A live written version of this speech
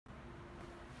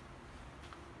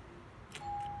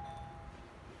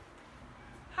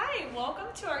welcome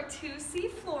to our 2C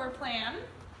floor plan.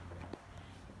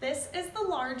 This is the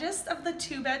largest of the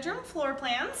 2-bedroom floor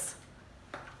plans.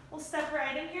 We'll step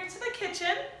right in here to the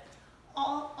kitchen.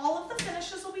 All of the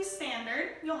finishes will be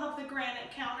standard. You'll have the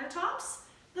granite countertops,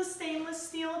 the stainless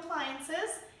steel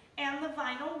appliances, and the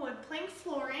vinyl wood plank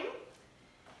flooring.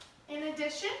 In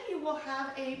addition, you will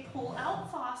have a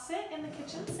pull-out faucet in the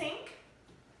kitchen sink.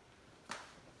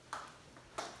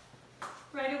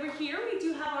 Right over here, we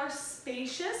do have our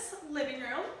spacious living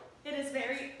room. It is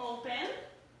very open,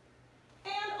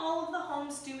 and all of the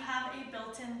homes do have a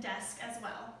built-in desk as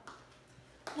well.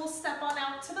 We'll step on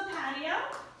out to the patio.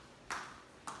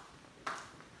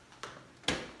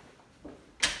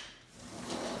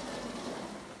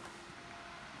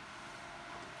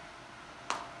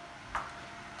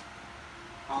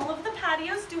 All of the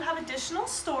patios do have additional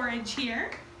storage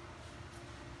here.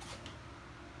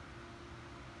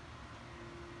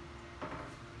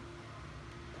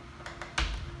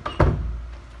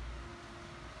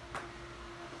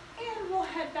 We'll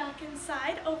head back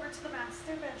inside over to the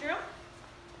master bedroom.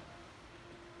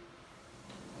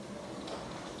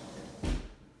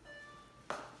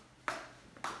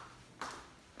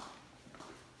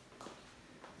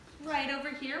 Right over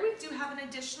here, we do have an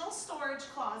additional storage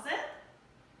closet.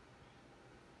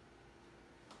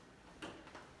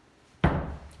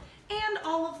 And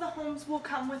all of the homes will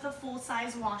come with a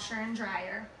full-size washer and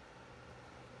dryer.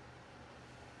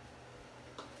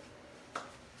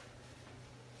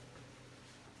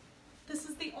 This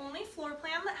is the only floor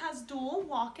plan that has dual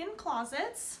walk-in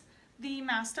closets. The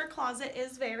master closet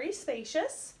is very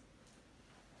spacious.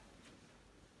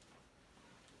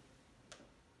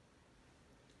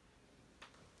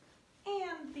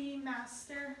 And the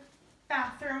master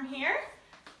bathroom here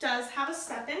does have a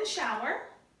step-in shower.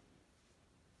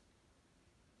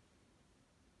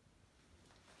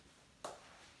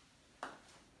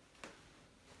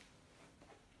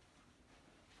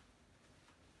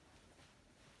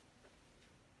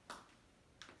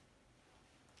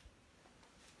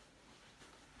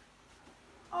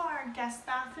 Our guest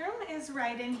bathroom is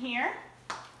right in here.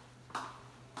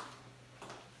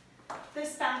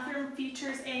 This bathroom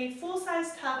features a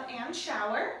full-size tub and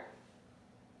shower.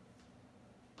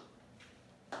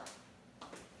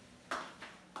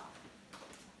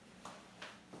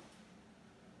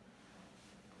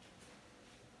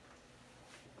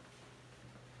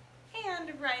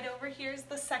 And right over here is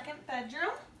the second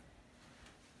bedroom.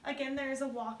 Again, there is a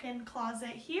walk-in closet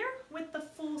here with the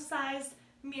full-size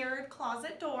mirrored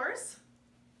closet doors.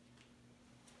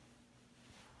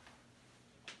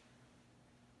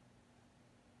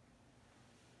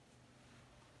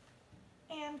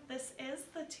 And this is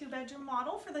the 2-bedroom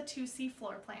model for the 2C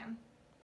floor plan.